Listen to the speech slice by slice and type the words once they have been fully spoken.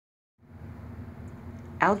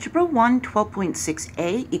Algebra I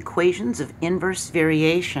 12.6a, Equations of Inverse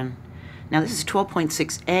Variation. Now this is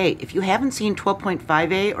 12.6a. If you haven't seen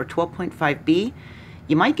 12.5a or 12.5b,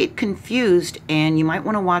 you might get confused and you might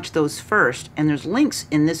want to watch those first. And there's links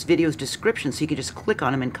in this video's description so you can just click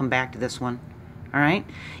on them and come back to this one. Alright?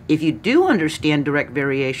 If you do understand direct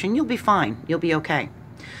variation, you'll be fine. You'll be okay.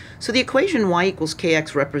 So the equation y equals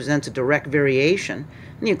kx represents a direct variation,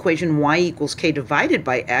 and the equation y equals k divided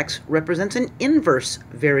by x represents an inverse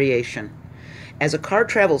variation. As a car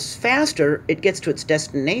travels faster, it gets to its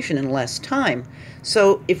destination in less time.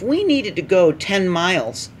 So if we needed to go 10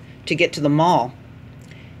 miles to get to the mall,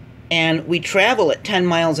 and we travel at 10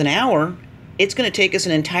 miles an hour, it's going to take us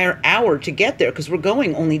an entire hour to get there because we're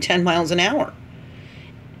going only 10 miles an hour.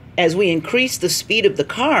 As we increase the speed of the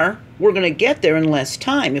car, we're going to get there in less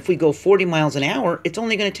time. If we go 40 miles an hour, it's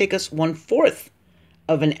only going to take us 1/4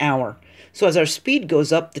 of an hour. So as our speed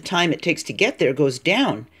goes up, the time it takes to get there goes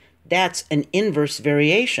down. That's an inverse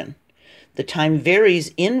variation. The time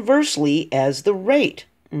varies inversely as the rate.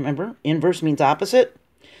 Remember, inverse means opposite.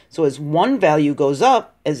 So as one value goes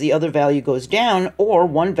up, as the other value goes down, or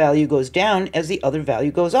one value goes down as the other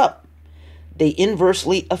value goes up. They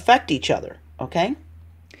inversely affect each other, okay?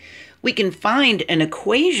 We can find an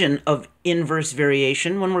equation of inverse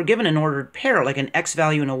variation when we're given an ordered pair, like an x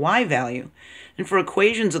value and a y value. And for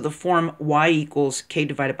equations of the form y equals k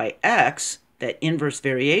divided by x, that inverse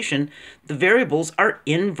variation, the variables are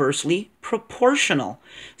inversely proportional.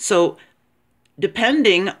 So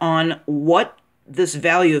depending on what this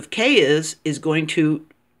value of k is going to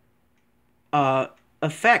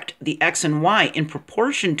affect the x and y in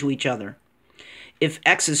proportion to each other. If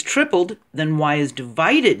x is tripled, then y is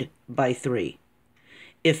divided by 3.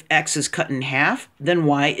 If x is cut in half, then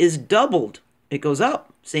y is doubled. It goes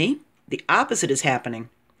up. See? The opposite is happening.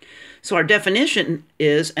 So our definition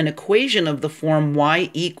is an equation of the form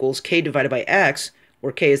y equals k divided by x,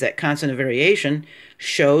 where k is that constant of variation,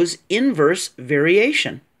 shows inverse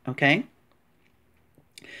variation. Okay?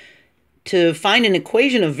 To find an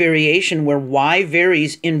equation of variation where y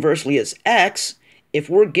varies inversely as x, if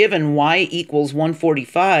we're given y equals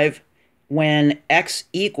 145 when x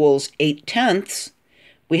equals 8/10,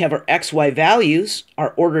 we have our xy values,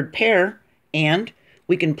 our ordered pair, and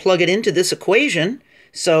we can plug it into this equation,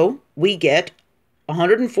 so we get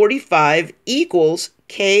 145 equals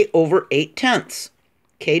k over 8/10,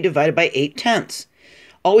 k divided by 8/10.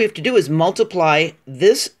 All we have to do is multiply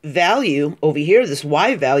this value over here, this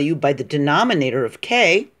y value, by the denominator of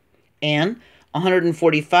k, and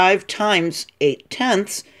 145 times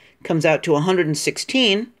 8/10 comes out to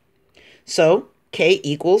 116. So k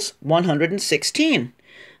equals 116.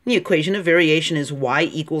 The equation of variation is y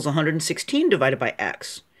equals 116 divided by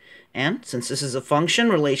x. And since this is a function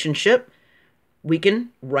relationship, we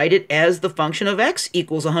can write it as the function of x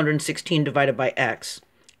equals 116 divided by x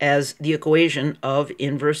as the equation of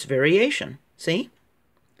inverse variation. See?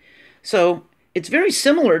 So it's very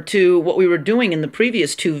similar to what we were doing in the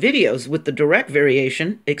previous two videos with the direct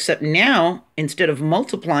variation, except now, instead of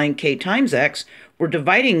multiplying k times x, we're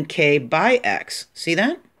dividing k by x. See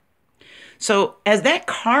that? So as that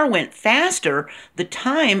car went faster, the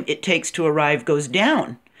time it takes to arrive goes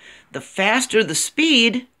down. The faster the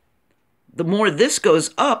speed, the more this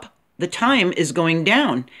goes up, the time is going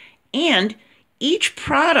down. And each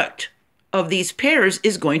product of these pairs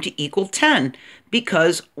is going to equal 10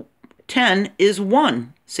 because 10 is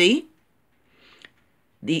 1, see?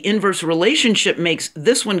 The inverse relationship makes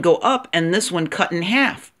this one go up and this one cut in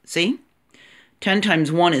half, see? 10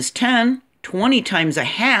 times 1 is 10. 20 times a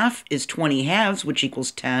half is 20 halves, which equals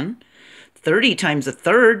 10. 30 times a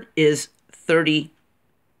third is 30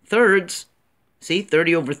 thirds. See,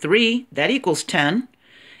 30 over 3, that equals 10.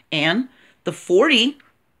 And the 40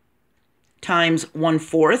 times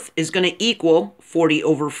 1/4 is going to equal 40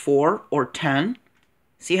 over 4, or 10.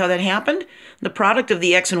 See how that happened? The product of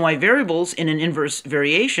the x and y variables in an inverse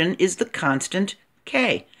variation is the constant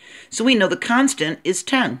k. So we know the constant is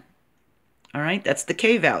 10. All right, that's the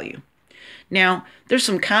k value. Now, there's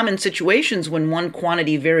some common situations when one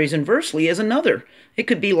quantity varies inversely as another. It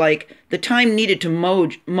could be like the time needed to mow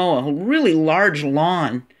a really large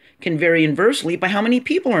lawn can vary inversely by how many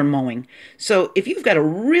people are mowing. So if you've got a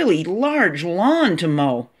really large lawn to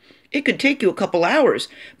mow, it could take you a couple hours.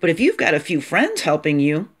 But if you've got a few friends helping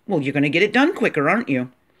you, well, you're going to get it done quicker, aren't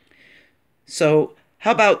you? So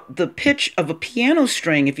how about the pitch of a piano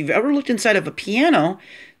string? If you've ever looked inside of a piano,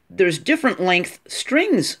 there's different length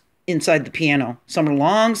strings inside the piano. Some are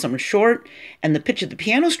long, some are short, and the pitch of the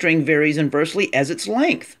piano string varies inversely as its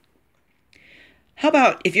length. How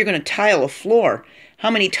about if you're going to tile a floor?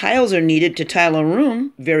 How many tiles are needed to tile a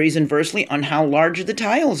room varies inversely on how large the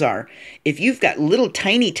tiles are. If you've got little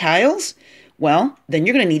tiny tiles, well, then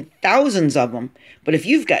you're going to need thousands of them. But if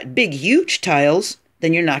you've got big, huge tiles,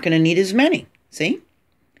 then you're not going to need as many. See?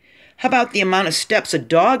 How about the amount of steps a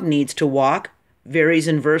dog needs to walk varies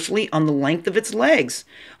inversely on the length of its legs.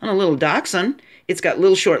 On a little dachshund, it's got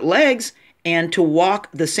little short legs, and to walk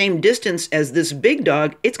the same distance as this big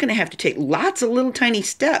dog, it's going to have to take lots of little tiny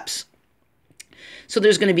steps. So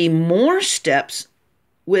there's going to be more steps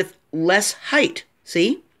with less height.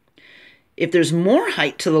 See? If there's more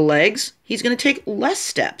height to the legs, he's going to take less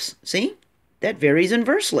steps. See? That varies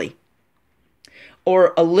inversely.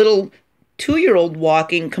 Or a little 2-year-old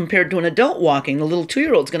walking compared to an adult walking. A little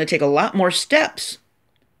 2-year-old's going to take a lot more steps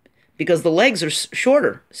because the legs are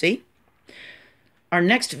shorter. See? Our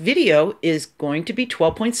next video is going to be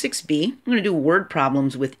 12.6b. I'm going to do word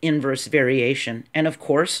problems with inverse variation. And of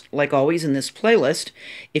course, like always in this playlist,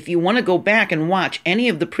 if you want to go back and watch any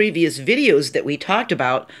of the previous videos that we talked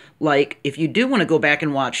about, like if you do want to go back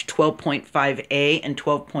and watch 12.5a and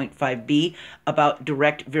 12.5b about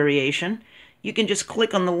direct variation, you can just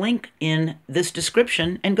click on the link in this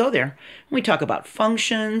description and go there. We talk about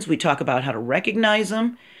functions, we talk about how to recognize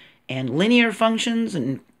them, and linear functions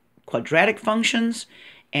and quadratic functions,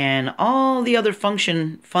 and all the other fun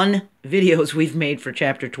videos we've made for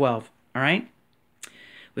Chapter 12. All right?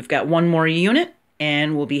 We've got one more unit,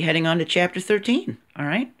 and we'll be heading on to Chapter 13. All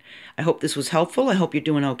right? I hope this was helpful. I hope you're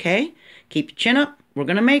doing okay. Keep your chin up. We're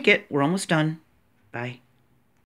going to make it. We're almost done. Bye.